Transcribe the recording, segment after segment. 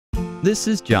This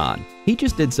is John. He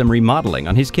just did some remodeling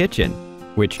on his kitchen,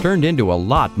 which turned into a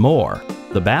lot more.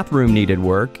 The bathroom needed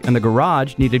work and the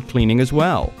garage needed cleaning as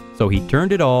well, so he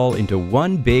turned it all into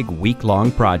one big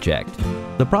week-long project.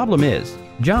 The problem is,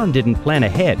 John didn't plan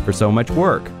ahead for so much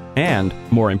work, and,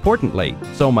 more importantly,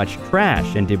 so much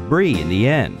trash and debris in the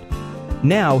end.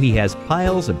 Now he has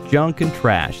piles of junk and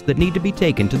trash that need to be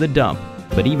taken to the dump,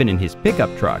 but even in his pickup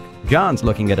truck, John's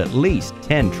looking at least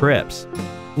 10 trips.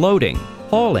 Loading,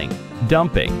 hauling,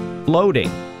 dumping, loading,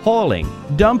 hauling,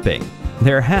 dumping.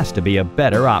 There has to be a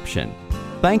better option.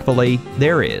 Thankfully,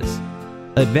 there is.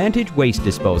 Advantage Waste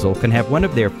Disposal can have one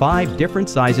of their 5 different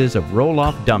sizes of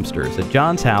roll-off dumpsters at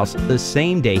John's house the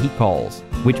same day he calls,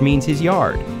 which means his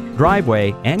yard,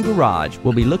 driveway, and garage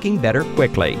will be looking better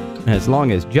quickly, as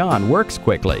long as John works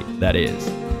quickly, that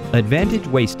is. Advantage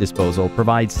Waste Disposal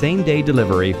provides same-day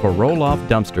delivery for roll-off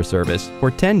dumpster service for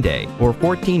 10-day or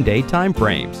 14-day time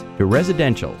frames to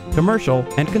residential, commercial,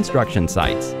 and construction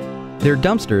sites. Their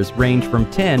dumpsters range from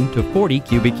 10 to 40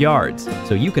 cubic yards,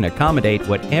 so you can accommodate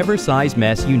whatever size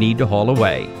mess you need to haul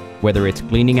away, whether it's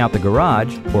cleaning out the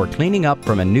garage or cleaning up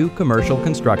from a new commercial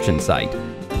construction site.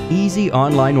 Easy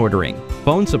online ordering,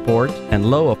 phone support,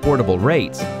 and low affordable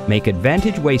rates make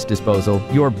Advantage Waste Disposal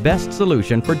your best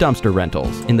solution for dumpster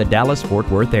rentals in the Dallas-Fort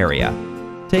Worth area.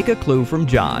 Take a clue from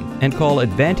John and call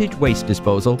Advantage Waste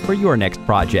Disposal for your next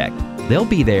project. They'll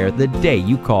be there the day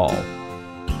you call.